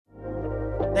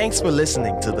Thanks for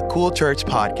listening to the Cool Church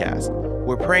podcast.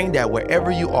 We're praying that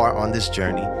wherever you are on this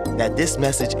journey, that this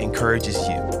message encourages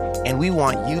you. And we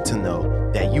want you to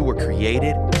know that you were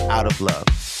created out of love.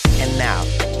 And now,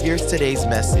 here's today's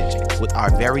message with our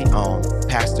very own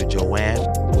Pastor Johanne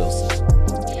Wilson.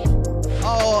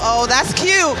 Oh, that's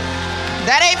cute.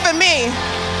 That ain't for me.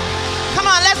 Come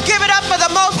on, let's give it up for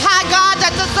the Most High God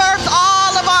that deserves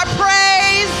all of our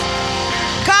praise.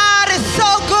 God is so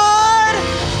good.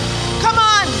 Come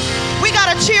on, we got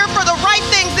to cheer for the right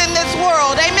things in this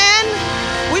world, amen?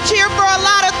 We cheer for a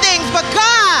lot of things, but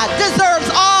God deserves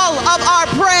all of our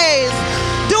praise.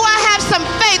 Do I have some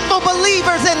faithful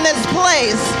believers in this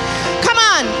place? Come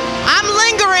on, I'm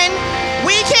lingering.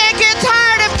 We can't get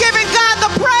tired of giving God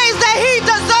the praise that He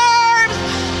deserves.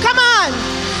 Come on.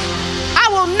 I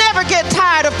will never get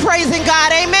tired of praising God,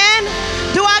 amen?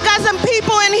 Do I got some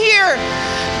people in here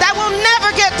that will never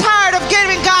get tired of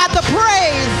giving God the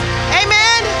praise?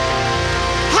 Amen?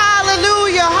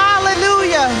 Hallelujah,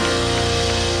 hallelujah.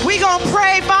 We gonna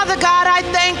pray. Father God, I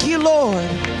thank you, Lord,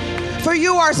 for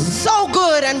you are so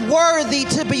good and worthy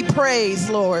to be praised,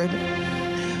 Lord.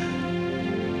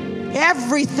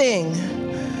 Everything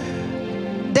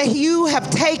that you have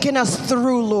taken us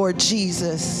through, Lord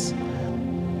Jesus.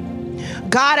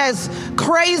 God, as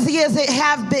crazy as it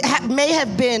may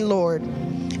have been, Lord,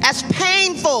 as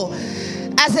painful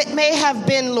as it may have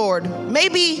been, Lord,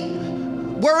 maybe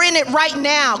we're in it right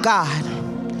now, God.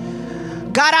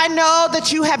 God, I know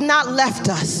that you have not left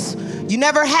us. You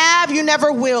never have, you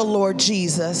never will, Lord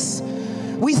Jesus.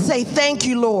 We say thank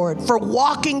you, Lord, for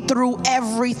walking through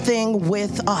everything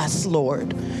with us,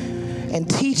 Lord, and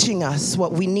teaching us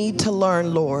what we need to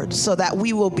learn, Lord, so that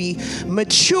we will be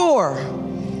mature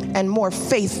and more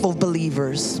faithful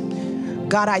believers.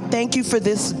 God, I thank you for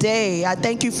this day. I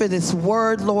thank you for this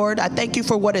word, Lord. I thank you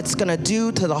for what it's going to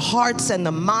do to the hearts and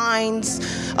the minds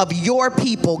of your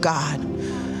people, God.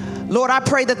 Lord, I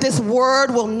pray that this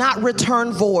word will not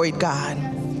return void, God.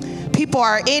 People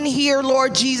are in here,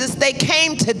 Lord Jesus. They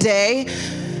came today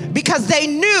because they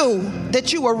knew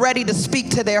that you were ready to speak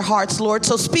to their hearts, Lord.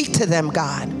 So speak to them,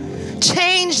 God.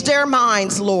 Change their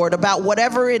minds, Lord, about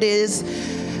whatever it is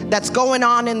that's going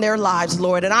on in their lives,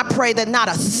 Lord. And I pray that not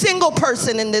a single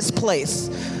person in this place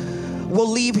will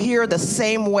leave here the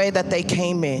same way that they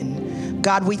came in.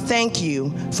 God, we thank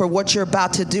you for what you're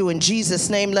about to do. In Jesus'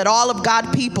 name, let all of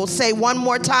God people say one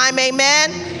more time, amen,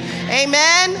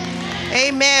 amen,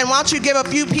 amen. Why don't you give a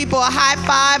few people a high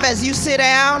five as you sit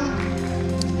down?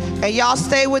 And y'all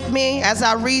stay with me as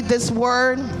I read this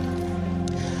word.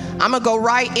 I'm going to go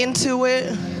right into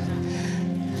it.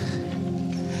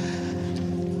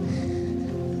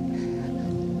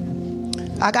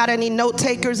 I got any note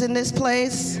takers in this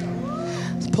place?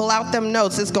 Pull out them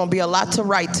notes. It's going to be a lot to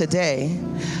write today.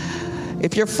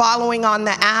 If you're following on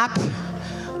the app,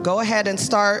 go ahead and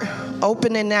start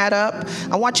opening that up.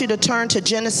 I want you to turn to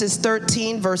Genesis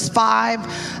 13, verse 5.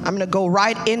 I'm going to go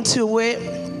right into it.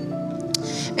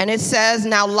 And it says,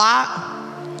 now Lot,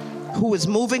 who was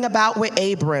moving about with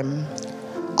Abram,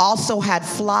 also had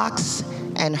flocks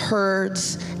and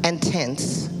herds and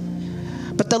tents.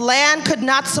 But the land could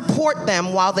not support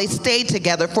them while they stayed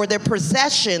together, for their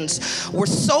possessions were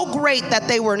so great that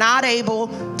they were not able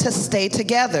to stay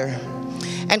together.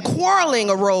 And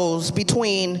quarreling arose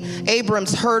between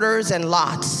Abram's herders and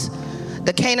Lot's.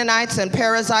 The Canaanites and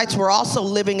Perizzites were also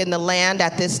living in the land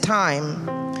at this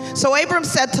time. So Abram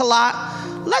said to Lot,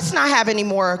 let's not have any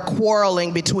more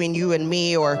quarreling between you and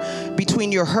me, or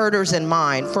between your herders and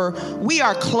mine, for we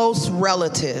are close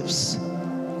relatives.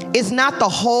 Is not the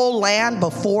whole land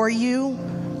before you?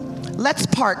 Let's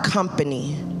part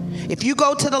company. If you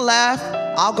go to the left,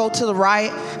 I'll go to the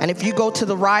right. And if you go to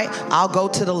the right, I'll go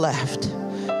to the left.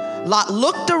 Lot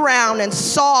looked around and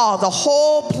saw the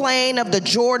whole plain of the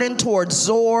Jordan toward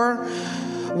Zoar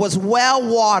was well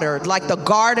watered, like the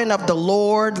garden of the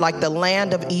Lord, like the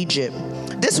land of Egypt.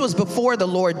 This was before the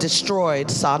Lord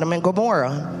destroyed Sodom and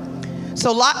Gomorrah.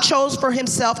 So Lot chose for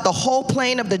himself the whole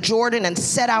plain of the Jordan and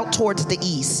set out towards the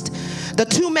east. The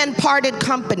two men parted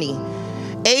company.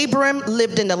 Abram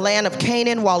lived in the land of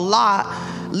Canaan, while Lot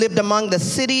lived among the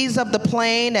cities of the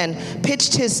plain and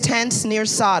pitched his tents near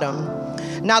Sodom.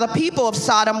 Now the people of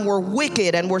Sodom were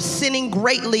wicked and were sinning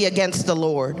greatly against the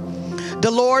Lord. The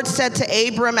Lord said to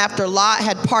Abram after Lot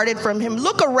had parted from him,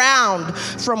 look around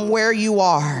from where you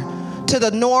are, to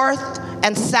the north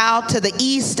and south, to the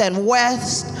east and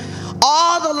west.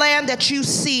 All the land that you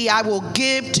see I will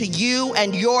give to you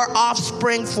and your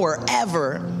offspring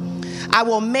forever. I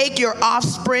will make your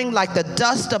offspring like the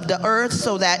dust of the earth,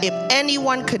 so that if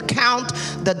anyone could count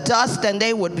the dust,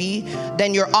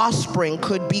 then your offspring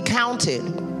could be counted.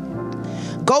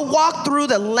 Go walk through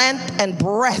the length and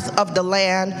breadth of the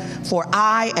land, for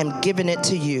I am giving it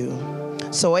to you.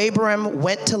 So Abram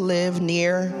went to live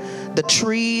near the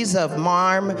trees of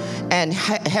Mamre and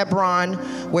Hebron,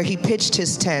 where he pitched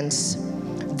his tents.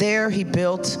 There he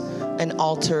built an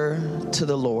altar to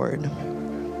the Lord.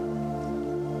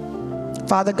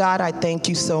 Father God, I thank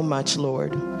you so much,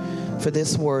 Lord, for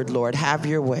this word, Lord. Have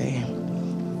your way.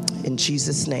 In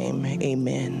Jesus' name,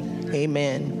 amen.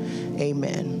 Amen.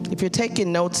 Amen. If you're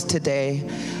taking notes today,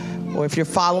 or if you're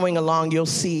following along, you'll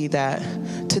see that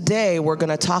today we're going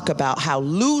to talk about how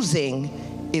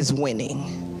losing is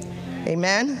winning.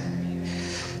 Amen.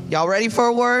 Y'all ready for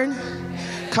a word?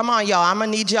 Come on, y'all. I'm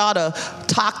going to need y'all to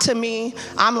talk to me.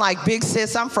 I'm like big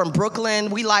sis. I'm from Brooklyn.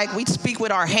 We speak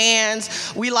with our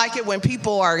hands. We like it when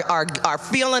people are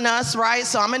feeling us, right?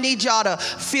 So I'm going to need y'all to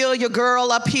feel your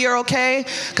girl up here, okay?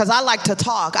 Because I like to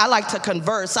talk. I like to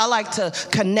converse. I like to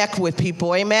connect with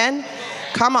people. Amen?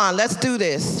 Come on, let's do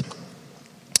this.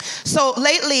 So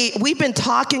lately, we've been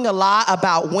talking a lot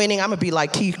about winning. I'm going to be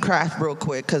like Keith Craft real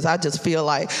quick because I feel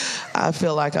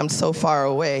like I'm so far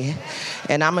away.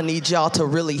 And I'm going to need y'all to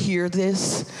really hear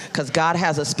this because God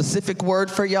has a specific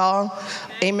word for y'all.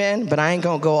 Amen. But I ain't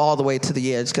going to go all the way to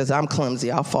the edge because I'm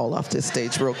clumsy. I'll fall off this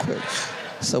stage real quick.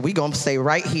 So we're going to stay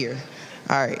right here.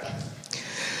 All right.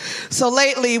 So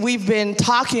lately, we've been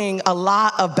talking a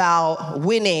lot about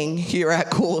winning here at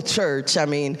Cool Church. I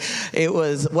mean, it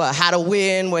was, how to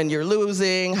win when you're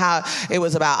losing. It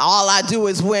was about all I do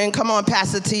is win. Come on,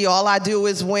 Pastor T, all I do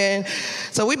is win.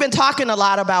 So we've been talking a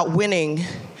lot about winning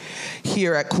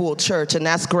here at Cool Church, and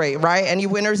that's great, right? Any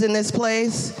winners in this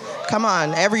place? Come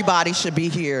on, everybody should be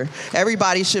here.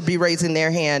 Everybody should be raising their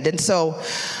hand. And so,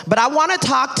 but I want to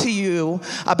talk to you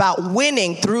about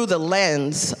winning through the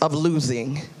lens of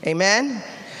losing. Amen?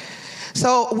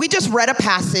 So we just read a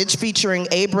passage featuring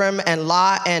Abram and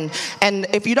Lot, and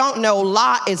if you don't know,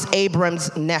 Lot is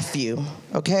Abram's nephew,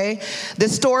 okay?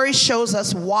 This story shows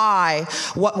us why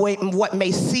what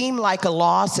may seem like a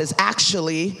loss is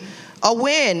actually a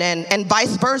win, and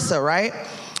vice versa, right?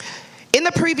 In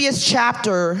the previous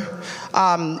chapter,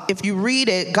 if you read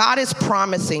it, God is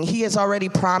promising. He has already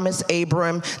promised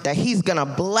Abram that he's going to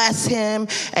bless him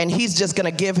and he's just going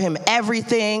to give him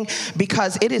everything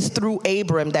because it is through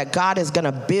Abram that God is going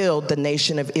to build the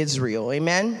nation of Israel.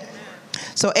 Amen?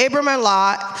 So Abram and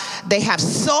Lot, they have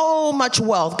so much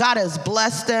wealth. God has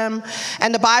blessed them.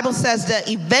 And the Bible says that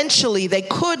eventually they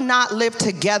could not live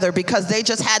together because they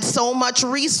just had so much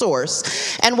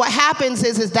resource. And what happens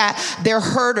is that their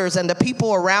herders and the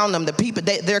people around them,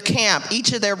 their camp,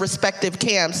 each of their respective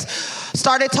camps,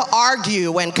 started to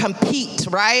argue and compete,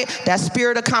 right? That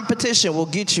spirit of competition will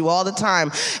get you all the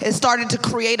time. It started to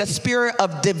create a spirit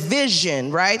of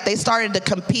division, right? They started to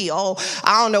compete. Oh,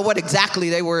 I don't know what exactly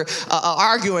they were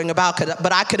arguing about,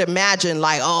 but I could imagine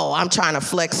like, oh, I'm trying to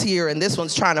flex here and this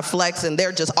one's trying to flex, and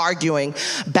they're just arguing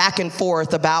back and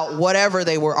forth about whatever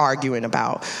they were arguing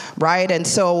about, right? And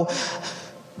so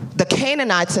the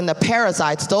Canaanites and the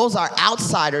Perizzites, those are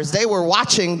outsiders. They were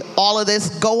watching all of this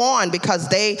go on because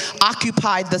they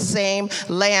occupied the same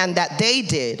land that they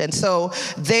did. And so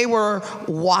they were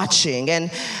watching. And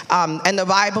the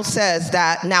Bible says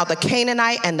that now the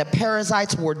Canaanite and the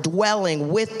Perizzites were dwelling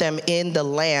with them in the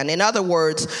land. In other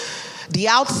words, the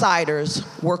outsiders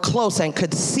were close and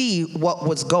could see what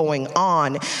was going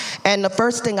on. And the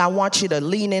first thing I want you to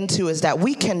lean into is that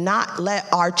we cannot let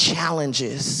our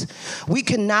challenges, we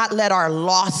cannot let our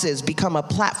losses become a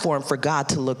platform for God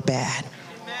to look bad.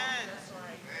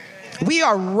 We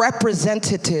are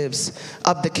representatives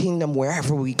of the kingdom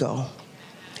wherever we go.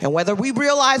 And whether we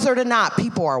realize it or not,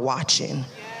 people are watching.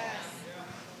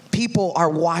 People are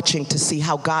watching to see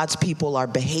how God's people are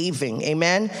behaving.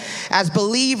 Amen? As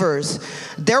believers,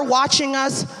 they're watching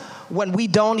us when we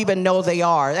don't even know they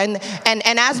are. And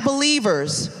as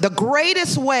believers, the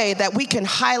greatest way that we can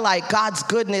highlight God's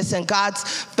goodness and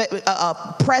God's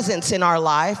presence in our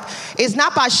life is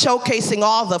not by showcasing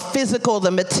all the physical,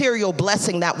 the material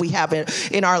blessing that we have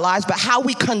in our lives, but how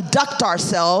we conduct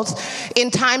ourselves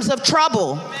in times of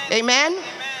trouble. Amen?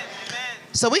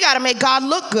 So we got to make God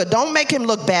look good. Don't make him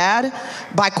look bad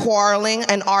by quarreling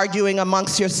and arguing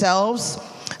amongst yourselves.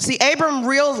 See, Abram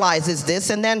realizes this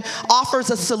and then offers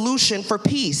a solution for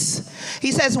peace.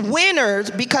 He says,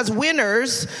 because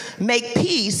winners make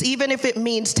peace, even if it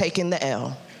means taking the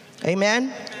L.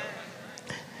 Amen?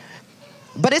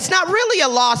 But it's not really a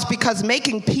loss because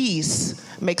making peace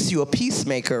makes you a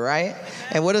peacemaker, right?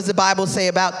 And what does the Bible say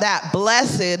about that?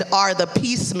 Blessed are the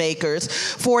peacemakers,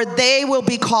 for they will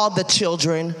be called the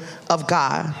children of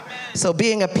God. Amen. So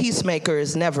being a peacemaker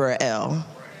is never an L.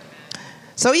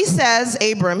 So he says,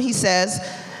 Abram,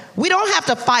 we don't have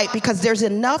to fight because there's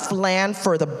enough land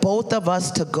for the both of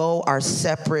us to go our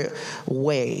separate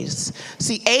ways.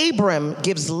 See, Abram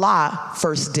gives Lot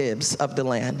first dibs of the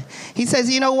land. He says,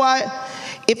 you know what?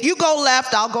 If you go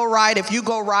left, I'll go right. If you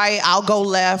go right, I'll go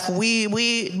left. We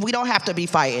don't have to be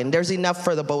fighting. There's enough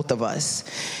for the both of us.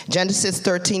 Genesis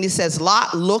 13, he says,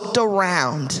 Lot looked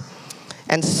around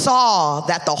and saw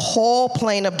that the whole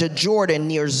plain of the Jordan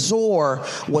near Zoar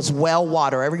was well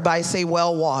watered. Everybody say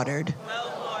well watered.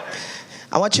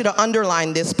 I want you to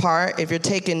underline this part. If you're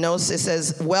taking notes, it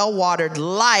says, well watered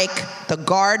like the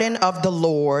garden of the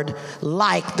Lord,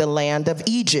 like the land of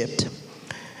Egypt.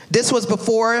 This was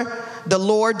before the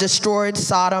Lord destroyed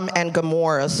Sodom and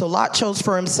Gomorrah. So Lot chose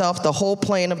for himself the whole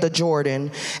plain of the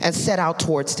Jordan and set out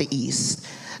towards the east.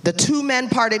 The two men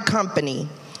parted company.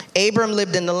 Abram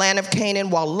lived in the land of Canaan,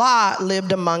 while Lot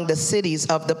lived among the cities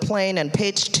of the plain and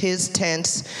pitched his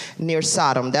tents near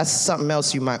Sodom. That's something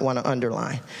else you might want to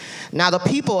underline. Now the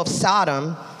people of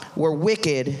Sodom were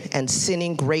wicked and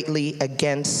sinning greatly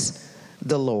against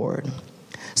the Lord.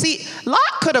 See, Lot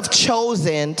could have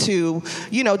chosen to,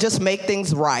 just make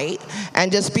things right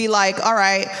and just be like, all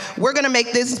right, we're going to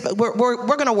make this, we're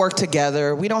going to work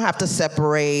together. We don't have to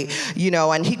separate,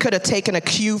 and he could have taken a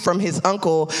cue from his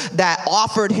uncle that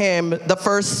offered him the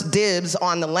first dibs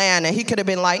on the land. And he could have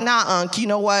been like, nah, Unc, you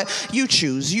know what? You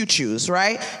choose,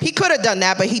 right? He could have done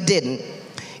that, but he didn't.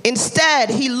 Instead,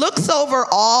 he looks over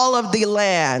all of the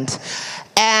land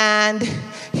and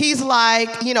he's like,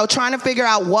 trying to figure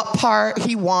out what part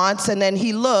he wants. And then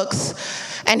he looks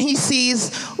and he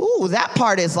sees, ooh, that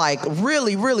part is like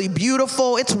really, really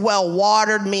beautiful. It's well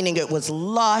watered, meaning it was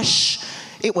lush.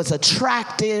 It was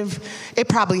attractive. It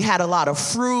probably had a lot of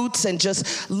fruits and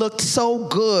just looked so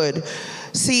good.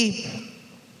 See,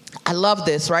 I love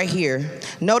this right here.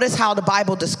 Notice how the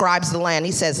Bible describes the land.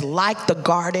 He says, like the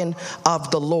garden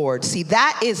of the Lord. See,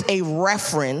 that is a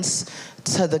reference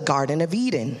to the Garden of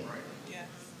Eden.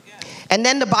 And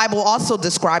then the Bible also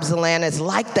describes the land as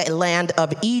like the land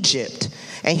of Egypt.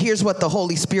 And here's what the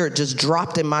Holy Spirit just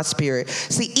dropped in my spirit.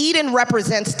 See, Eden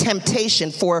represents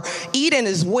temptation, for Eden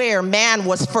is where man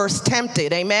was first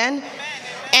tempted. Amen?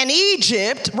 And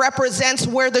Egypt represents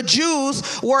where the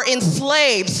Jews were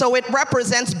enslaved. So it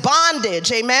represents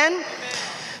bondage. Amen?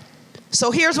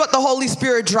 So here's what the Holy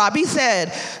Spirit dropped. He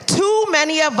said, too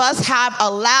many of us have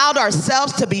allowed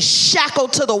ourselves to be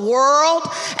shackled to the world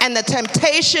and the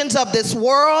temptations of this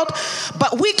world,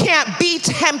 but we can't be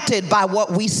tempted by what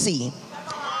we see.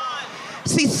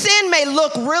 See, sin may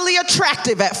look really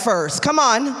attractive at first. Come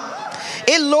on.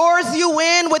 It lures you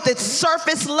in with its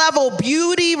surface level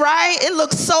beauty, right? It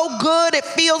looks so good. It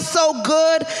feels so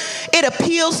good. It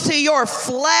appeals to your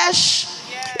flesh.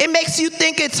 It makes you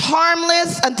think it's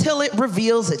harmless until it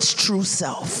reveals its true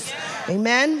self.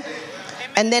 Amen?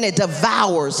 And then it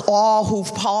devours all who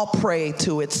fall prey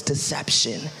to its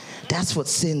deception. That's what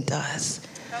sin does.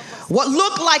 What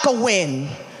looked like a win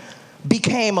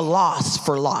became a loss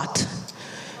for Lot.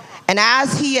 And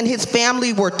as he and his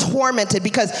family were tormented,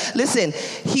 because listen,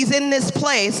 he's in this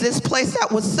place that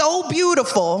was so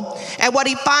beautiful. And what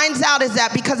he finds out is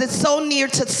that because it's so near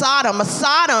to Sodom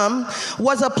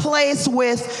was a place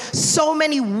with so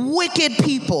many wicked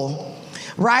people,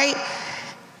 right?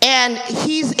 And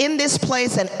he's in this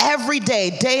place, and every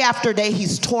day, day after day,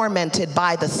 he's tormented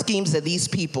by the schemes of these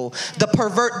people, the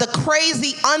pervert, the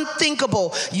crazy,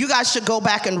 unthinkable. You guys should go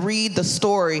back and read the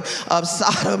story of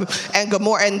Sodom and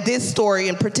Gomorrah, and this story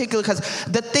in particular, because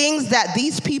the things that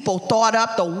these people thought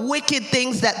up, the wicked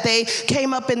things that they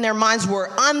came up in their minds were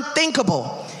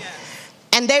unthinkable.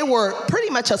 And they were pretty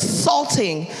much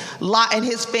assaulting Lot and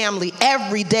his family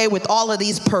every day with all of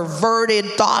these perverted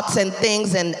thoughts and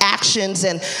things and actions.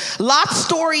 And Lot's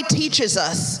story teaches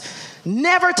us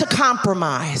never to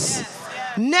compromise.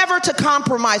 Never to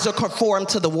compromise or conform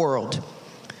to the world.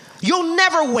 You'll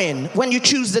never win when you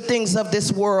choose the things of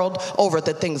this world over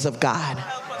the things of God.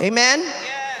 Amen?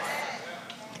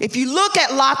 If you look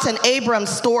at Lot's and Abram's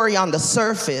story on the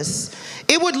surface,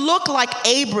 it would look like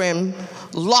Abram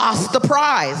lost the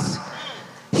prize.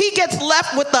 He gets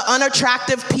left with the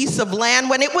unattractive piece of land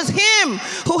when it was him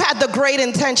who had the great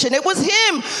intention. It was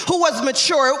him who was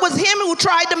mature. It was him who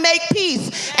tried to make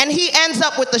peace. And he ends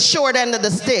up with the short end of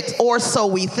the stick, or so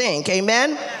we think.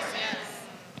 Amen?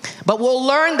 But we'll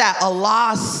learn that a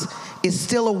loss is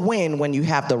still a win when you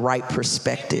have the right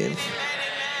perspective.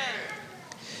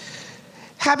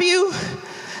 Have you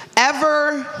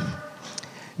ever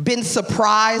been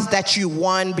surprised that you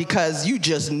won because you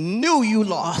just knew you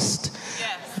lost?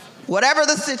 Yes. Whatever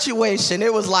the situation,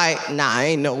 it was like, nah,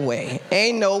 ain't no way.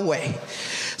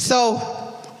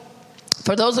 So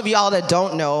For those of y'all that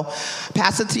don't know,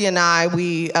 Pastor T and I,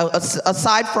 we,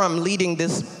 aside from leading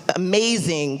this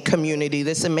amazing community,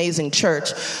 this amazing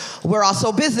church, we're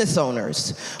also business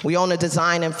owners. We own a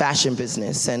design and fashion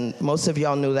business, and most of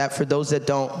y'all knew that. For those that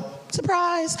don't,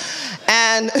 surprise.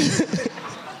 And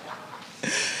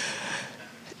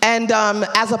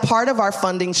as a part of our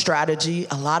funding strategy,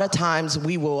 a lot of times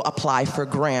we will apply for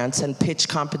grants and pitch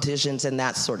competitions and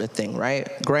that sort of thing, right?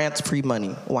 Grants, free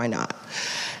money, why not?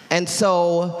 And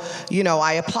so,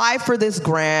 I applied for this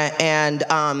grant, and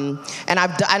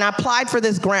I applied for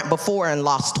this grant before and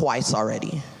lost twice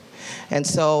already. And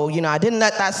so, I didn't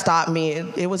let that stop me.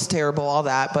 It was terrible, all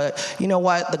that. But you know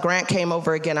what? The grant came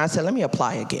over again. I said, let me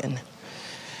apply again.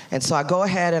 And so I go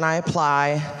ahead and I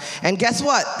apply. And guess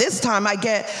what? This time I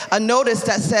get a notice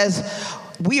that says,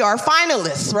 we are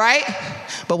finalists, right?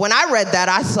 But when I read that,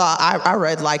 I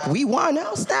read like, we won. I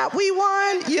was that, we won.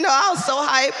 I was so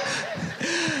hyped.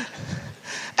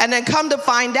 And then come to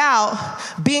find out,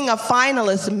 being a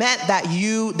finalist meant that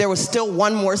there was still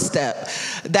one more step,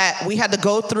 that we had to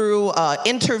go through an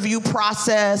interview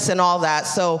process and all that.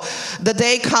 So the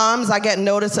day comes, I get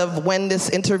notice of when this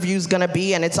interview is going to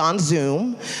be, and it's on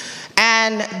Zoom.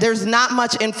 And there's not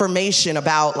much information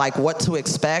about like what to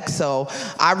expect. So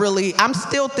I'm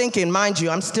still thinking, mind you,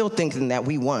 I'm still thinking that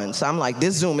we won. So I'm like,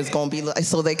 this Zoom is going to be like,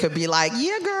 so they could be like,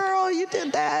 yeah, girl, you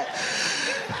did that.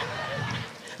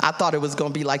 I thought it was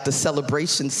going to be like the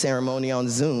celebration ceremony on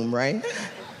Zoom, right?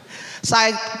 So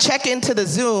I check into the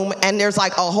Zoom, and there's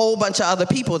like a whole bunch of other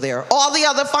people there, all the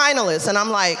other finalists. And I'm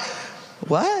like,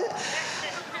 what?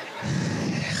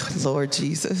 Lord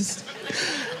Jesus.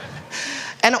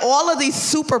 And all of these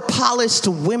super polished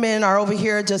women are over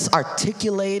here just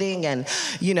articulating, and,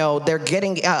 they're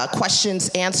getting questions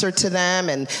answered to them,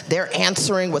 and they're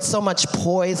answering with so much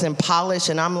poise and polish.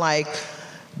 And I'm like,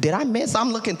 did I miss?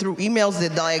 I'm looking through emails.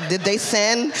 Did they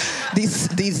send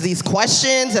these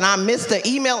questions and I missed the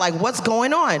email? Like, what's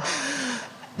going on?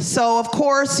 So, of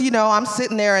course, I'm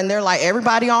sitting there and they're like,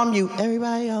 everybody on mute.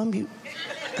 Everybody on mute.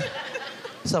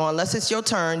 So unless it's your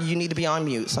turn, you need to be on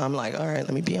mute. So I'm like, all right,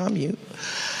 let me be on mute.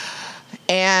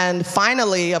 And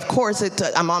finally, of course,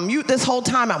 I'm on mute this whole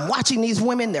time. I'm watching these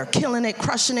women. They're killing it,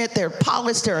 crushing it. They're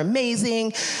polished. They're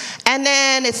amazing. And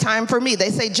then it's time for me. They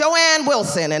say, Johanne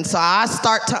Wilson. And so I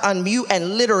start to unmute.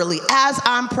 And literally, as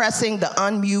I'm pressing the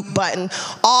unmute button,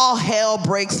 all hell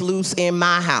breaks loose in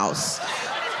my house.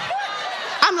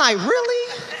 I'm like,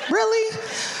 really? Really?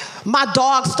 My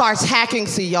dog starts hacking.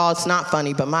 See, y'all, it's not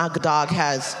funny, but my dog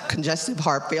has congestive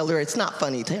heart failure. It's not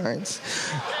funny, Terrence.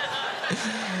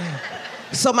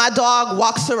 So my dog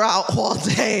walks around all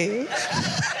day,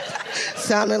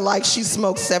 sounding like she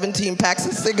smokes 17 packs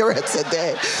of cigarettes a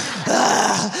day.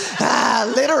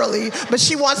 Literally. But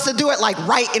she wants to do it like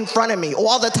right in front of me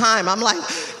all the time. I'm like,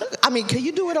 can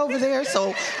you do it over there?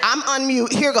 So I'm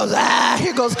unmute. Here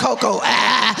goes Coco.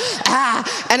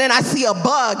 And then I see a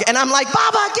bug, and I'm like,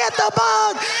 Baba, get the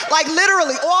bug. Like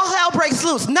literally, all hell breaks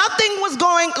loose. Nothing was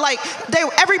going,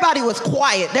 everybody was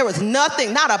quiet. There was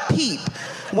nothing, not a peep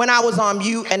when I was on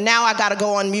mute, and now I gotta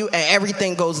go on mute, and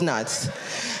everything goes nuts.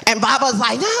 And Baba's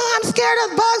like, no, I'm scared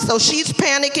of bugs. So she's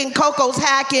panicking, Coco's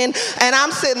hacking, and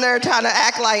I'm sitting there trying to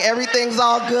act like everything's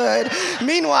all good.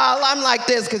 Meanwhile, I'm like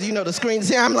this, because the screen's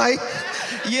here. I'm like,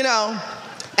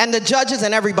 and the judges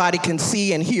and everybody can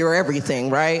see and hear everything,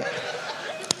 right?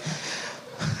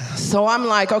 So I'm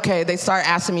like, okay, they start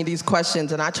asking me these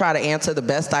questions, and I try to answer the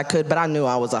best I could, but I knew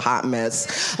I was a hot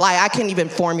mess. Like, I couldn't even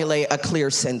formulate a clear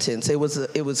sentence. It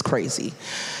was crazy.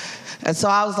 And so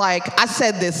I was like, I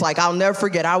said this, like, I'll never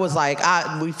forget. I was like,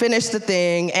 we finished the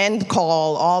thing, end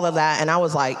call, all of that. And I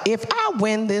was like, if I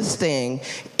win this thing,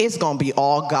 it's going to be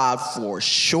all God for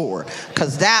sure.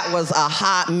 Because that was a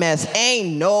hot mess.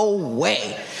 Ain't no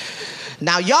way.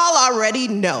 Now, y'all already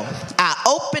know. I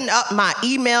opened up my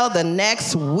email the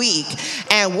next week,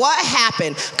 and what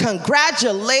happened?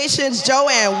 Congratulations,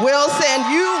 Johanne Wilson.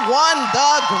 You won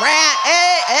the grant.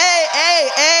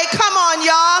 Hey, come on,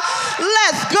 y'all.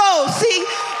 Let's go. See,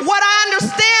 what I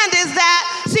understand is that,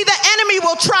 the enemy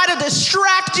will try to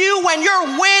distract you when you're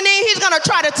winning. He's going to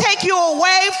try to take you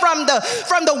away from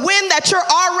the win that you're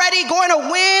already going to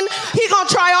win. He's going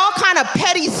to try all kind of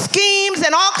petty schemes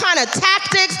and all kind of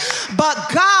tactics, but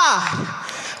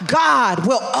God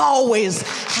will always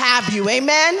have you.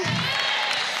 Amen?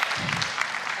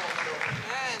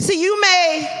 See, you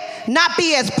may not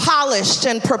be as polished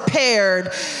and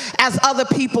prepared as other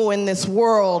people in this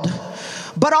world,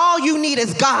 but all you need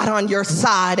is God on your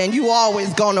side, and you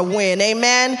always gonna win.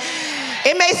 Amen?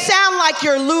 It may sound like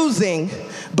you're losing,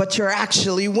 but you're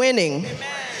actually winning.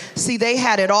 see, they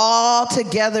had it all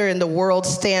together in the world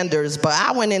standards, but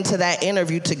I went into that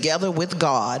interview together with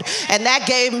God, and that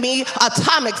gave me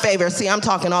atomic favor. See, I'm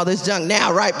talking all this junk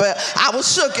now, right? But I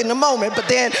was shook in the moment, but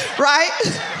then, right?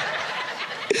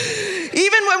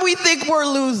 Even when we think we're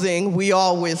losing, we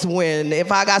always win.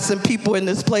 If I got some people in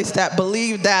this place that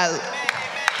believe that,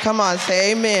 come on,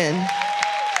 say amen.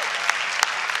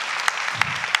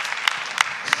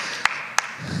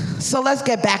 So let's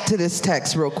get back to this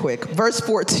text real quick. Verse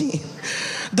 14.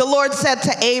 The Lord said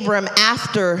to Abram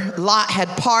after Lot had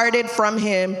parted from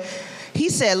him, he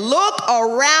said, look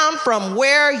around from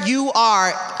where you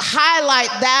are. Highlight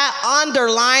that,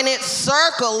 underline it,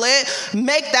 circle it,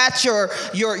 make that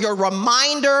your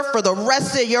reminder for the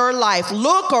rest of your life.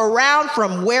 Look around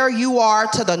from where you are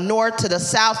to the north, to the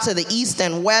south, to the east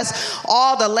and west.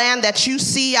 All the land that you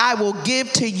see, I will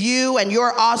give to you and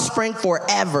your offspring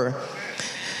forever.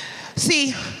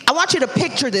 See, I want you to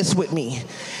picture this with me.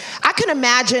 I can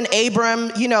imagine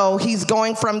Abram, he's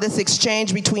going from this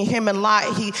exchange between him and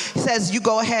Lot. He says, you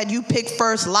go ahead, you pick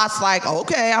first. Lot's like,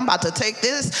 okay, I'm about to take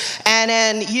this. And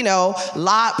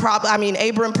then,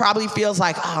 Abram probably feels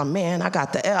like, oh man, I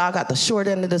got the short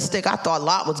end of the stick. I thought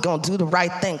Lot was going to do the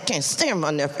right thing. Can't stand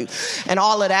my nephew and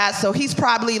all of that. So he's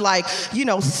probably like,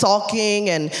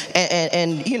 sulking and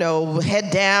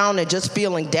head down and just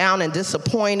feeling down and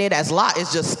disappointed as Lot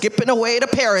is just skipping away to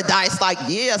paradise like,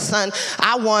 yeah, son,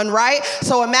 I won. Right?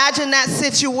 So imagine that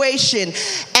situation.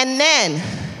 And then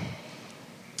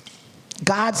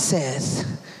God says,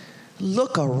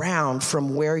 look around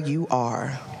from where you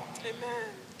are. Amen.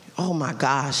 Oh my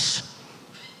gosh.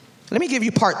 Let me give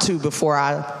you part 2 before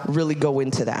I really go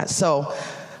into that. So,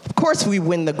 of course we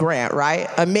win the grant, right?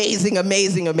 Amazing,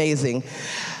 amazing, amazing.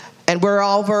 And we're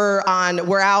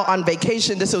out on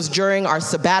vacation. This was during our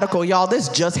sabbatical. Y'all, this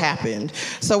just happened.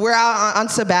 So we're out on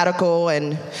sabbatical,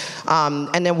 and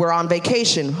then we're on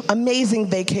vacation. Amazing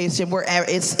vacation.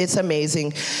 It's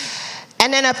amazing.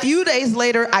 And then a few days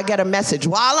later, I get a message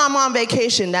while I'm on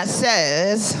vacation that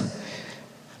says,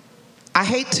 I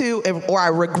hate to, or I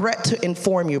regret to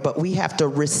inform you, but we have to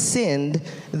rescind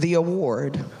the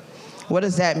award. What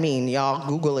does that mean? Y'all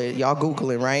Google it. Y'all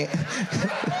Googling, right?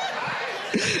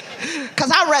 Because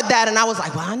I read that and I was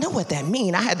like, well, I know what that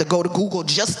means. I had to go to Google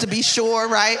just to be sure,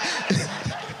 right?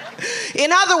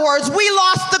 In other words, we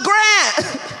lost the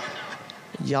grant.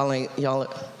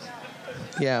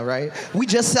 Yeah, right? We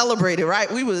just celebrated,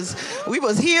 right? We was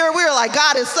here. We were like,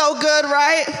 God is so good,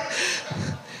 right?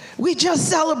 We just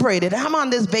celebrated. I'm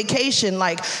on this vacation,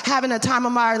 like having a time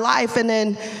of my life, and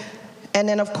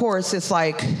then, of course, it's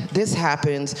like this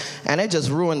happens, and it just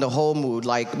ruined the whole mood.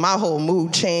 Like, my whole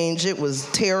mood changed. It was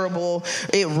terrible.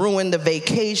 It ruined the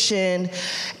vacation.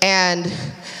 And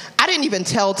I didn't even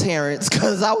tell Terrence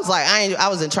because I was like, I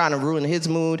wasn't trying to ruin his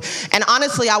mood. And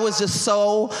honestly, I was just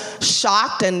so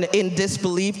shocked and in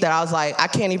disbelief that I was like, I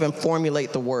can't even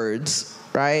formulate the words,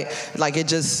 right? Like, I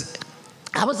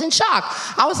was in shock.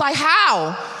 I was like,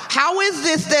 How is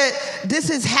this that this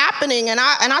is happening? And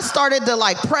I started to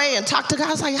like pray and talk to God.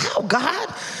 I was like, how,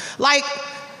 God? Like,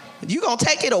 you gonna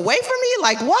take it away from me?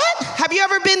 Like, what? Have you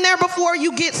ever been there before?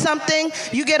 You get something,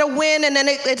 you get a win, and then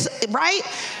it's right?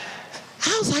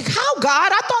 I was like, how,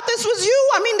 God? I thought this was you.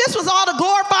 I mean, this was all to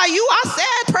glorify you. I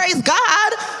said, praise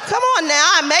God. Come on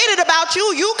now. I made it about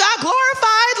you. You got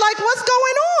glorified. Like, what's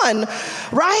going on?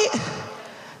 Right?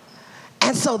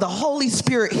 And so the Holy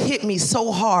Spirit hit me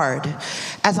so hard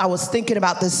as I was thinking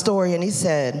about this story. And he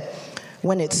said,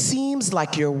 when it seems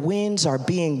like your winds are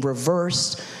being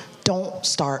reversed, don't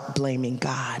start blaming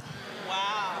God.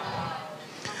 Wow.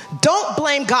 Don't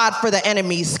blame God for the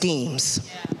enemy's schemes.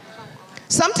 Yeah.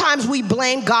 Sometimes we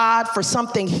blame God for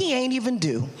something he ain't even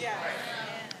do. Yeah.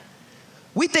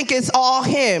 We think it's all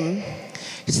him.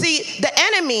 See, the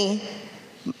enemy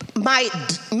might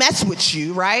mess with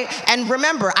you, right? And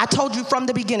remember, I told you from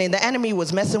the beginning, the enemy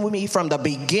was messing with me from the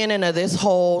beginning of this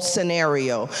whole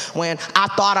scenario. When I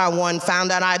thought I won,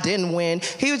 found out I didn't win.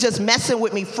 He was just messing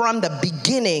with me from the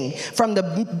beginning, from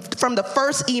the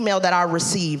first email that I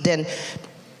received. And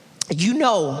you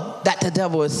know that the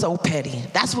devil is so petty.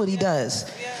 That's what he does.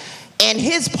 And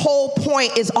his whole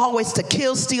point is always to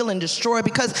kill, steal, and destroy,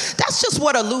 because that's just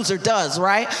what a loser does,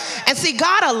 right? And see,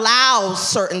 God allows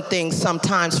certain things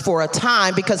sometimes for a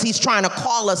time because he's trying to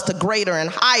call us to greater and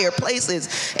higher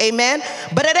places, amen?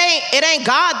 But it ain't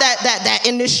God that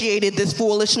initiated this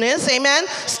foolishness, amen?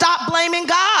 Stop blaming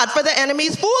God for the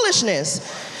enemy's foolishness.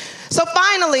 So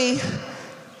finally,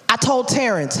 I told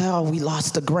Terrence, oh, we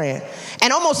lost the grant.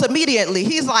 And almost immediately,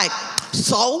 he's like,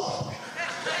 so?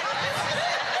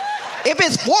 If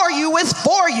it's for you, it's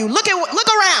for you. Look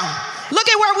around. Look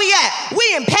at where we at. We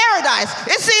in paradise.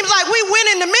 It seems like we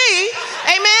winning to me.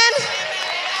 Amen.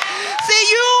 See,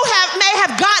 you may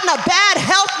have gotten a bad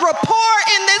health report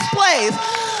in this place,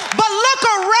 but look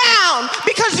around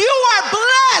because you are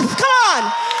blessed. Come on.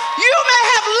 You may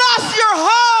have lost your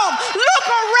home. Look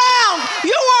around.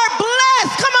 You are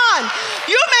blessed. Come on.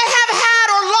 You may have had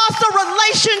or lost a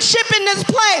relationship in this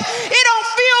place. It don't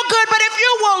feel good, but if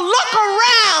you will look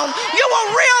around, you will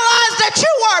realize that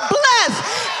you are blessed.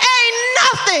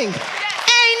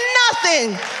 Ain't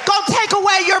nothing gonna take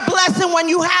away your blessing when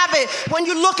you have it, when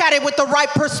you look at it with the right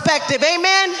perspective.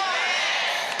 Amen?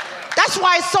 That's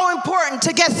why it's so important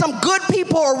to get some good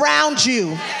people around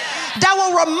you that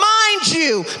will remind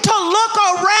you to look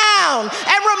around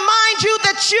and remind you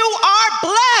that you are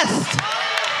blessed.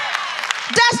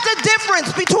 That's the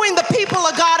difference between the people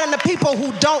of God and the people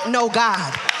who don't know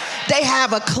God. They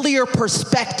have a clear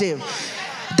perspective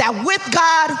that with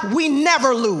God, we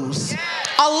never lose.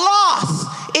 A loss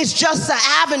is just an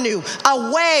avenue,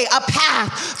 a way, a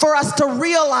path for us to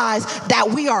realize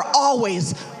that we are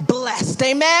always blessed.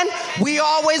 Amen? We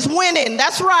always winning.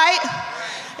 That's right.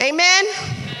 Amen?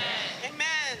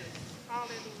 Amen.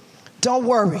 Don't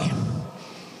worry.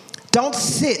 Don't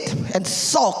sit and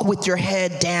sulk with your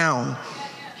head down.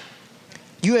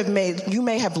 You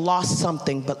may have lost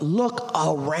something, but look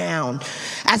around.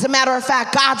 As a matter of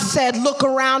fact, God said, look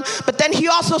around, but then he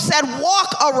also said,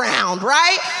 walk around,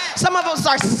 right? Some of us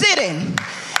are sitting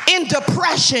in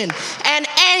depression and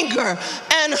anger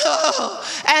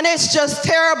and it's just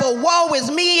terrible. Woe is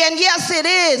me, and yes, it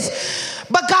is.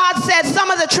 But God said,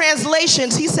 some of the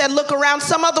translations, he said, look around.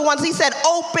 Some other ones, he said,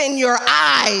 open your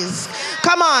eyes.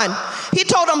 Come on. He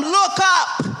told them, look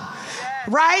up.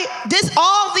 Right?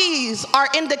 All these are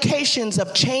indications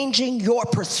of changing your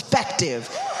perspective.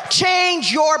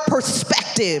 Change your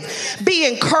perspective. Be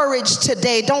encouraged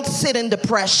today. Don't sit in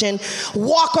depression.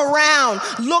 Walk around.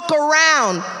 Look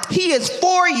around. He is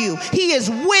for you. He is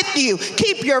with you.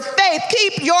 Keep your faith.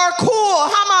 Keep your cool.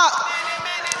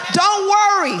 Don't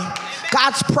worry.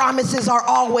 God's promises are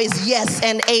always yes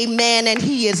and amen, and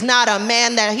he is not a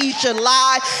man that he should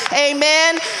lie.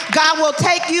 Amen. God will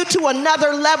take you to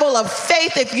another level of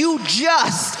faith if you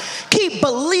just keep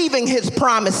believing his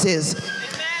promises.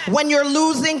 When you're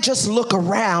losing, just look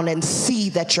around and see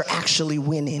that you're actually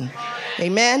winning.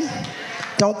 Amen.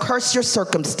 Don't curse your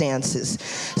circumstances.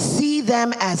 See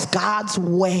them as God's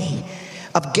way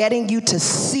of getting you to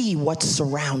see what's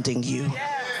surrounding you.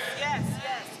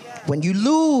 When you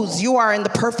lose, you are in the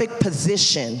perfect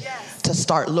position to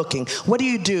start looking. What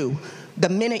do? The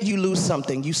minute you lose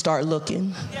something, you start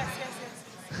looking.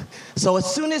 So as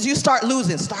soon as you start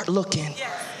losing, start looking.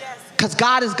 Because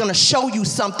God is going to show you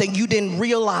something you didn't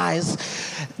realize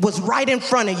was right in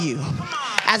front of you.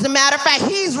 As a matter of fact,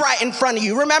 he's right in front of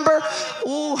you. Remember?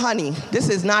 Ooh, honey, this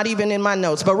is not even in my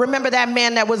notes. But remember that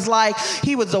man that was like,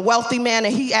 he was a wealthy man,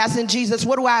 and he asked Jesus,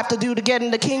 what do I have to do to get in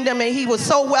the kingdom? And he was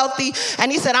so wealthy. And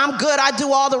he said, I'm good. I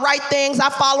do all the right things. I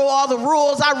follow all the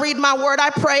rules. I read my word.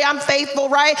 I pray. I'm faithful,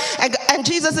 right? And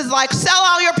Jesus is like, sell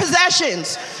all your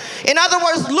possessions. In other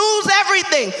words, lose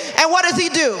everything. And what does he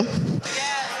do?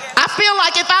 I feel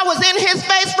like if I was in his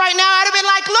face right now, I'd have been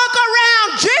like, look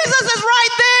around. Jesus is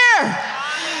right there.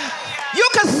 You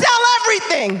can sell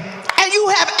everything, and you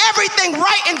have everything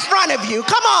right in front of you.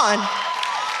 Come on.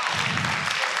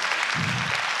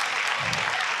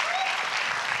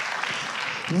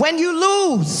 When you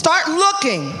lose, start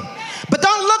looking. But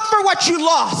don't look for what you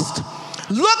lost.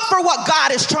 Look for what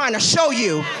God is trying to show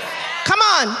you. Come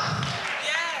on.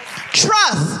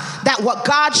 Trust that what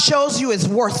God shows you is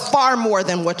worth far more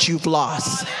than what you've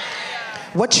lost.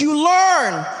 What you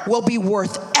learn will be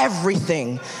worth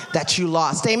everything that you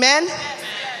lost. Amen?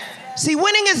 See,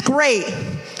 winning is great,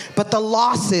 but the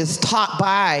losses taught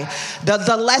by,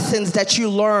 the lessons that you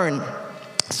learn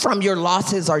from your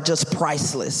losses are just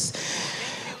priceless.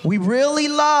 We really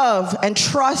love and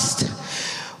trust.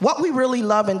 What we really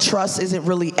love and trust isn't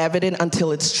really evident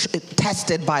until it's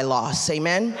tested by loss.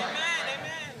 Amen?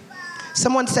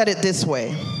 Someone said it this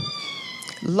way.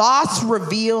 Loss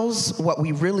reveals what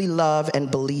we really love and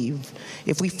believe.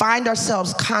 If we find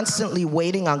ourselves constantly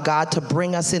waiting on God to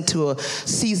bring us into a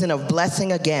season of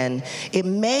blessing again, it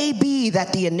may be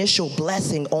that the initial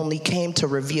blessing only came to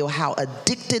reveal how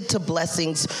addicted to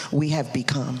blessings we have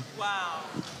become. Wow.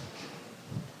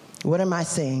 What am I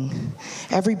saying?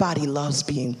 Everybody loves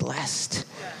being blessed.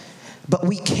 But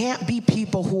we can't be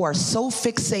people who are so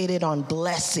fixated on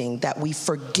blessing that we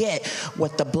forget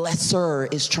what the blesser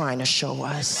is trying to show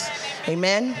us.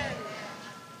 Amen?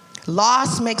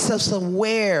 Loss makes us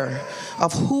aware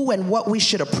of who and what we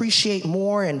should appreciate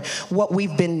more and what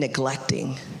we've been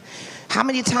neglecting. How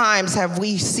many times have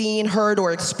we seen, heard,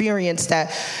 or experienced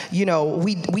that, we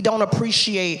don't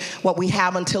appreciate what we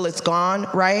have until it's gone,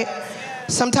 right?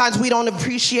 Sometimes we don't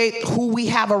appreciate who we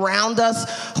have around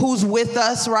us, who's with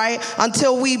us, right?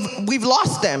 Until we've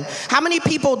lost them. How many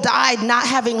people died not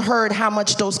having heard how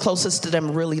much those closest to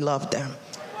them really loved them?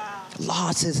 Wow.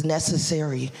 Loss is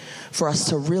necessary for us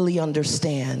to really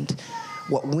understand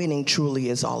what winning truly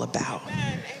is all about.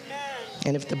 Amen.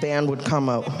 And if the band would come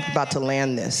up, about to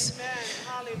land this.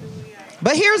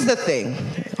 But here's the thing.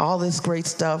 All this great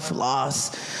stuff,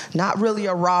 loss, not really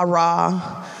a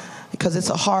rah-rah, because it's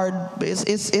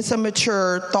a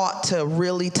mature thought to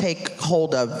really take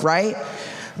hold of, right?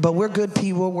 But we're good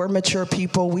people, we're mature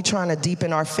people, we're trying to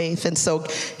deepen our faith. And so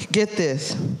get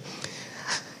this.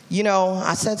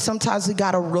 I said sometimes we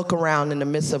got to look around in the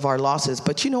midst of our losses,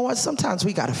 but you know what? Sometimes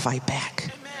we got to fight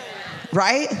back,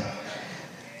 right?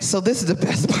 So this is the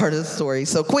best part of the story.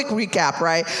 So quick recap,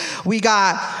 right? We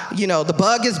got, the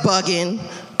bug is bugging,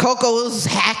 Coco's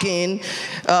hacking,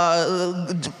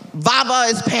 Vava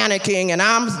is panicking, and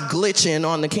I'm glitching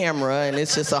on the camera, and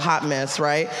it's just a hot mess,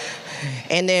 right?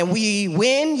 And then we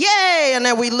win, yay, and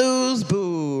then we lose,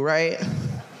 boo, right?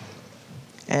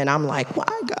 And I'm like,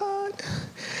 why, God?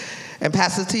 And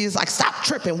Pastor T is like, stop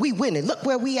tripping, we winning, look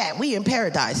where we at, we in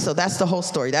paradise. So that's the whole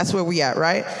story, that's where we at,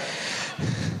 right?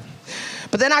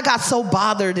 But then I got so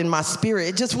bothered in my spirit,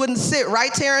 it just wouldn't sit,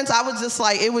 right, Terrence? I was just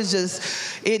like,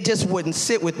 it just wouldn't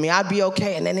sit with me. I'd be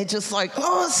okay, and then it just like,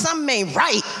 something ain't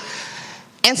right.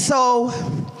 And so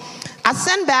I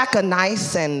send back a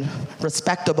nice and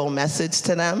respectable message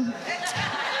to them.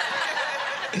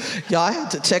 Y'all, I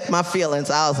had to check my feelings.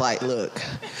 I was like, look,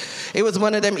 it was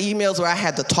one of them emails where I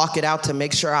had to talk it out to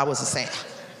make sure I was the same.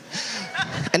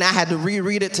 And I had to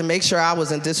reread it to make sure I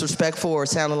wasn't disrespectful or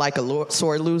sounding like a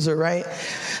sore loser, right?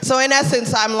 So in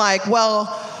essence, I'm like, well,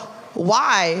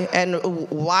 why? And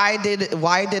why did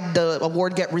the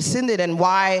award get rescinded? And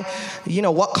why,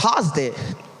 what caused it?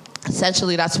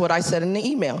 Essentially, that's what I said in the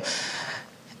email.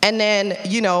 And then,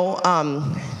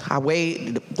 I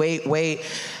wait.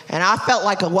 And I felt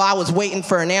like I was waiting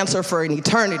for an answer for an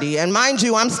eternity. And mind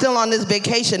you, I'm still on this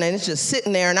vacation, and it's just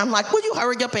sitting there. And I'm like, will you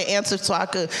hurry up and answer so I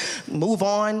could move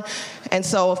on? And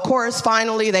so, of course,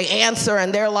 finally they answer,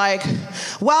 and they're like,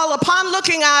 well, upon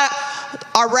looking at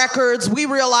our records, we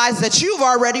realize that you've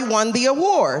already won the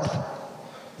award.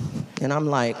 And I'm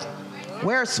like,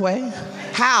 where, Sway?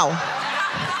 How?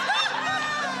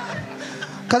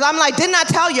 Because I'm like, didn't I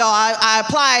tell y'all I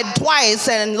applied twice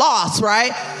and lost,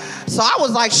 right? So I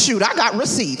was like, shoot, I got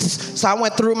receipts. So I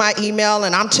went through my email,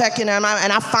 and I'm checking them,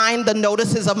 and I find the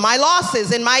notices of my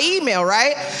losses in my email,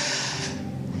 right?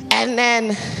 And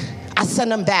then I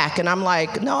send them back, and I'm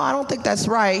like, no, I don't think that's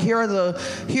right.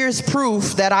 Here's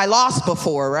proof that I lost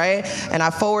before, right? And I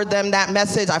forward them that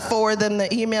message. I forward them the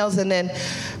emails, and then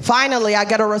finally I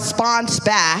get a response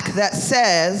back that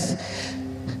says,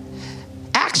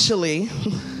 actually,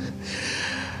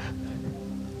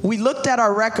 we looked at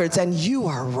our records, and you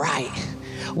are right.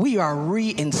 We are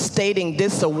reinstating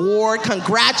this award.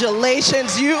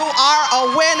 Congratulations, you are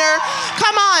a winner.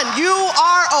 Come on, you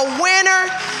are a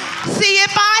winner. See,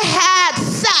 if I had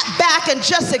sat back and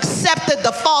just accepted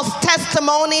the false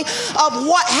testimony of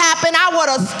what happened, I would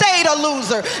have stayed a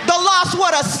loser. The loss would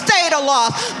have stayed a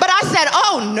loss. But I said,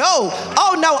 oh no,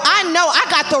 I know I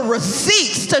got the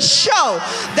receipts to show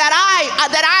that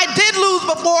I did lose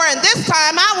before, and this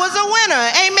time I was a winner.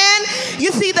 Amen?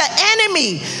 You see, the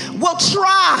enemy will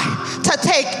try to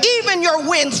take even your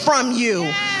wins from you.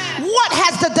 What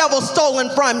has the devil stolen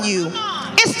from you?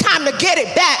 It's time to get it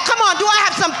back. Come on, do I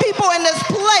have some people in this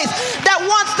place that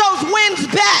wants those wins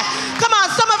back? Come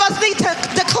on, some of us need to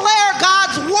declare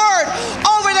God's word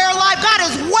over their life. God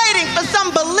is waiting for some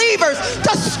believers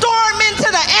to storm into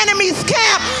the enemy's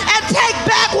camp and take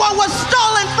back what was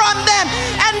stolen from them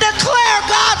and declare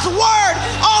God's word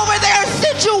over their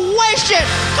situation.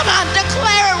 Come on,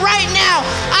 declare it right now.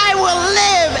 I will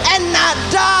live and not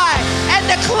die and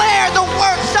declare the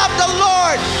works of the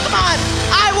Lord. Come on,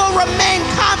 I will remain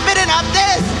confident of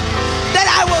this, that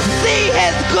I will see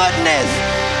his goodness.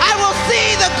 I will see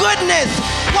the goodness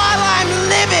while I'm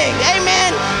living.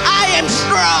 Amen. I am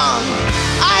strong.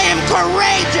 I am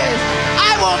courageous.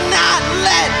 I will not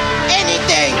let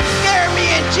anything scare me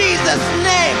in Jesus'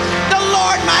 name. The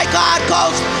Lord my God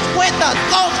goes with us,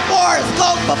 goes for us,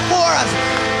 goes before us.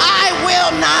 I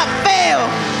will not fail.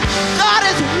 God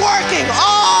is working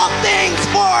all things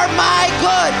for my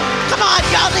good. Come on,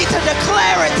 y'all need to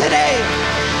declare it today.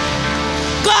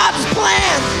 God's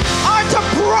plans are to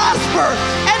prosper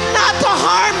and not to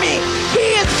harm me.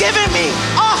 He has given me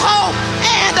a hope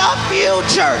and a future.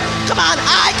 future. Come on,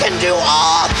 I can do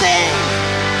all things.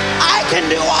 I can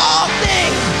do all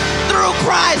things through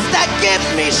Christ that gives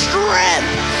me strength.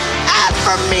 As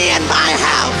for me and my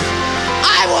house,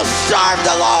 I will serve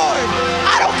the Lord.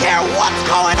 I don't care what's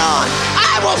going on.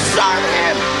 I will serve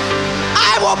him.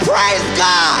 I will praise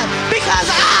God because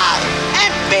I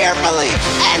am fearfully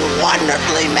and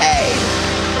wonderfully made.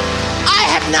 I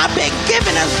have not been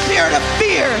given a spirit of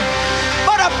fear,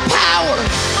 but of power,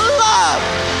 love,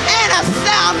 and a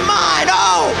sound mind.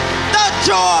 Oh, the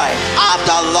joy of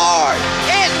the Lord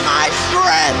is my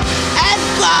strength, and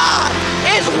God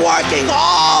is working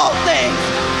all things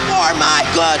for my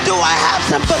good. Do I have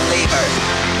some believers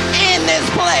in this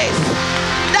place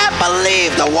that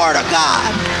believe the word of God?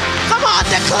 Come on,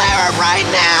 declare it right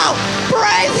now.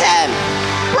 Praise him.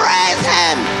 Praise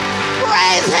him.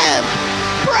 Praise him.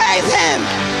 Praise him.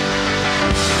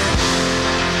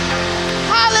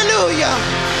 Hallelujah.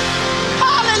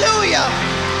 Hallelujah.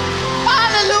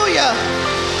 Hallelujah.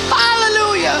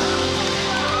 Hallelujah.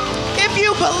 If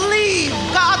you believe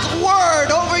God's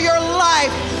word over your life,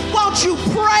 won't you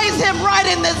praise him right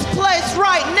in this place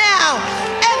right now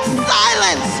and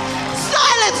silence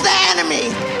the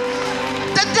enemy.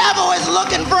 The devil is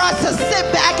looking for us to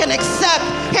sit back and accept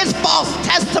his false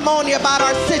testimony about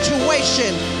our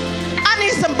situation. I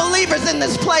need some believers in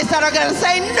this place that are going to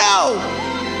say, no,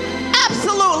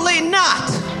 absolutely not.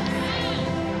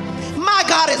 My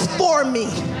God is for me.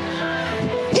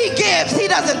 He gives, he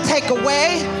doesn't take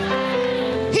away.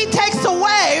 He takes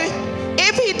away.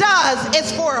 If he does,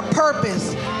 it's for a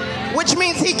purpose, which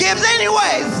means he gives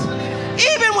anyways,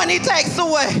 even when he takes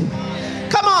away.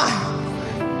 Come on.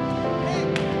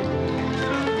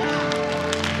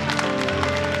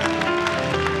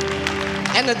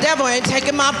 And the devil ain't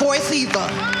taking my voice either.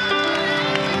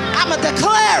 I'ma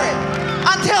declare it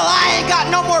until I ain't got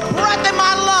no more breath in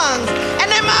my lungs. And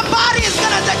then my body is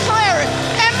gonna declare it.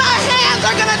 And my hands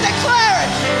are gonna declare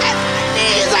it. And my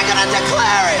knees are gonna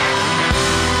declare it.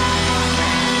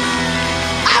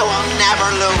 I will never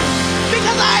lose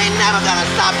because I ain't never gonna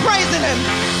stop praising him.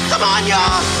 Come on,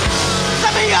 y'all.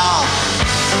 Some of y'all.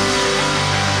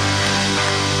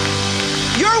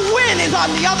 Your win is on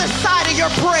the other side of your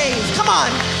praise. Come on.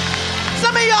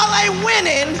 Some of y'all ain't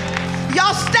winning.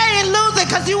 Y'all staying losing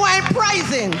because you ain't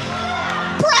praising.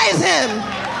 Praise him.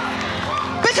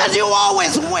 Because you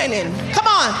always winning. Come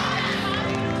on.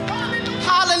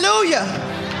 Hallelujah.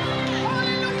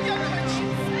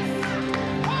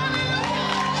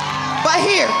 But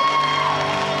here.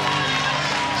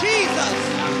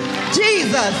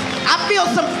 Jesus. I feel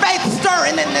some faith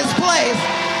stirring in this place.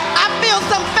 I feel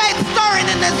some faith stirring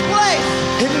in this place.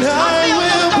 And I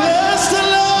will bless the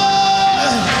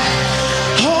Lord,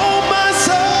 oh my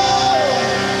soul.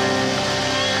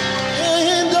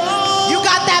 And all you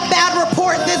got that bad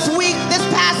report this week, this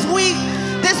past month.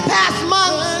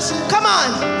 Come on.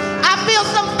 I feel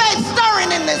some faith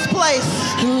stirring in this place.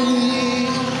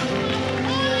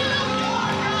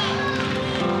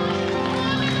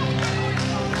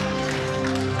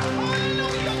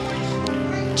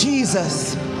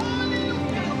 Jesus.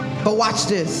 But watch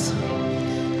this.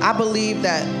 I believe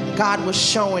that God was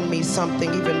showing me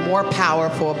something even more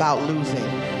powerful about losing.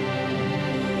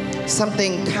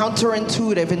 Something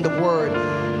counterintuitive in the word,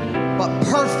 but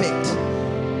perfect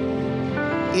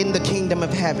in the kingdom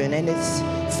of heaven. And it's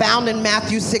found in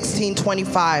Matthew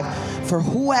 16:25. For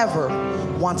whoever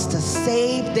wants to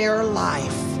save their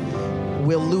life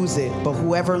will lose it, but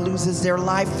whoever loses their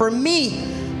life for me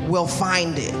will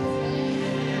find it.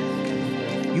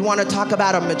 You want to talk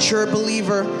about a mature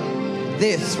believer?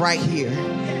 This right here.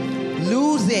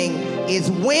 Losing is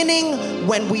winning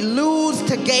when we lose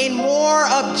to gain more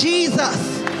of Jesus.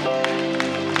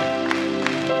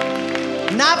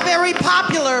 Not very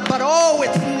popular, but oh,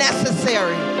 it's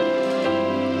necessary.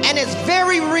 And it's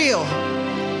very real.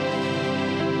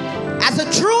 As a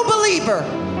true believer,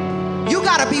 you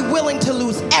got to be willing to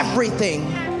lose everything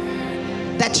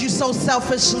that you so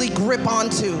selfishly grip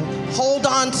onto, hold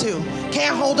on to.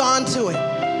 Can't hold on to it.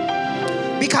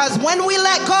 Because when we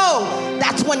let go,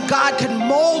 that's when God can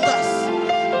mold us.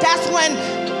 That's when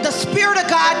the Spirit of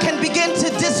God can begin to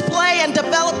display and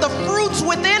develop the fruits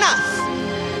within us.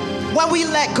 When we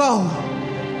let go,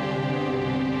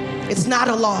 it's not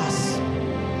a loss.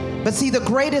 But see, the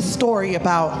greatest story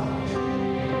about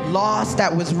loss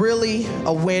that was really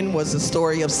a win was the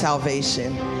story of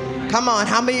salvation. Come on,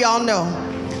 how many of y'all know?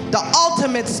 The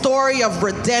ultimate story of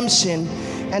redemption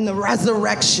and the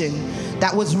resurrection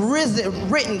that was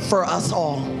written for us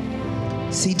all.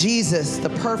 See, Jesus, the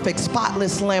perfect,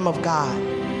 spotless Lamb of God,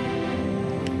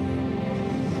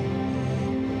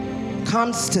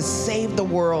 comes to save the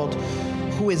world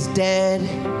who is dead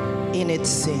in its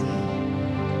sin.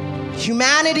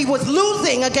 Humanity was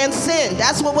losing against sin.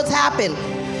 That's what was happening.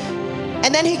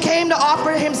 And then he came to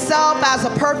offer himself as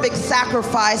a perfect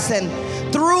sacrifice, and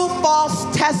through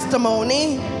false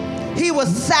testimony, he was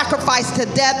sacrificed to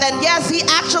death. And yes, he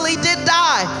actually did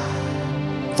die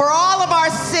for all of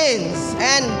our sins.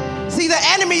 And see, the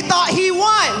enemy thought he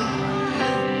won.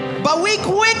 But we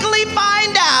quickly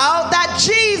find out that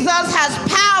Jesus has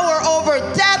power over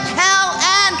death, hell,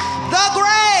 and the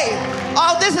grave.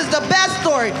 Oh, this is the best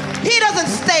story. He doesn't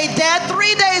stay dead.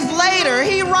 3 days later,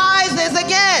 he rises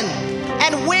again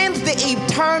and wins the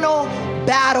eternal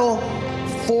battle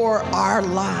for our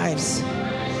lives.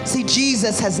 See,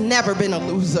 Jesus has never been a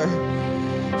loser.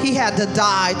 He had to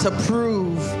die to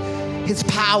prove his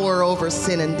power over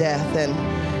sin and death. And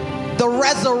the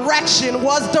resurrection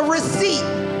was the receipt.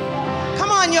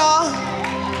 Come on, y'all.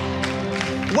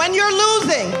 When you're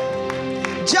losing,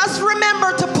 just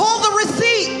remember to pull the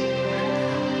receipt.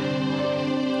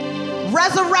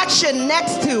 Resurrection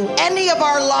next to any of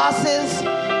our losses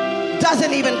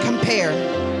doesn't even compare.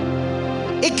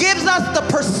 It gives us the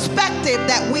perspective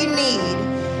that we need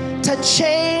to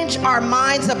change our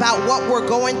minds about what we're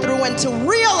going through and to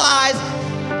realize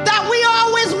that we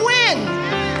always win.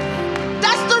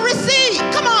 That's the receipt.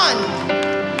 Come on.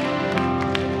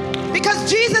 Because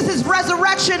Jesus'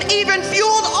 resurrection even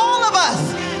fueled all of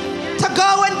us to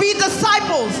go and be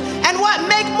disciples. And what?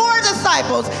 Make more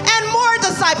disciples and more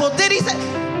disciples. Did he say?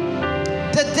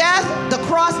 The death, the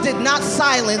cross did not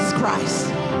silence Christ.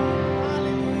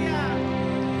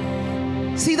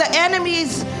 See, the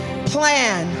enemy's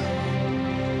plan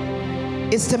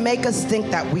is to make us think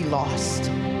that we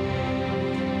lost.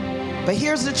 But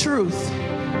here's the truth.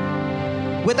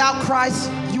 Without Christ,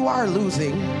 you are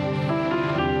losing.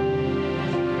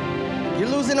 You're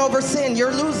losing over sin.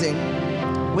 You're losing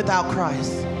without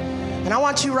Christ. And I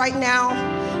want you right now,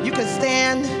 you can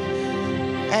stand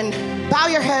and bow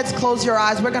your heads, close your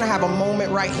eyes. We're going to have a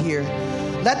moment right here.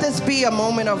 Let this be a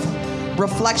moment of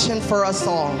reflection for us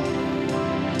all.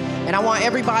 And I want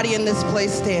everybody in this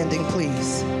place standing,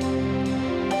 please.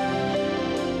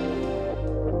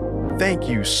 Thank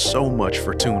you so much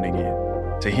for tuning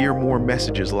in. To hear more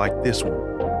messages like this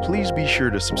one, please be sure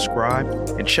to subscribe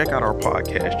and check out our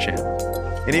podcast channel.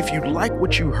 And if you like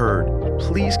what you heard,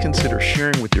 please consider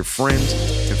sharing with your friends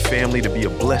and family to be a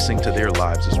blessing to their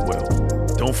lives as well.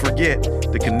 Don't forget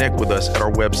to connect with us at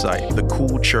our website,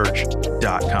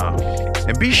 thecoolchurch.com.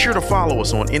 And be sure to follow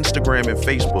us on Instagram and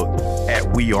Facebook at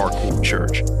We Are Cool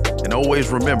Church. And always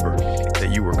remember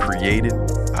that you were created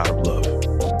out of love.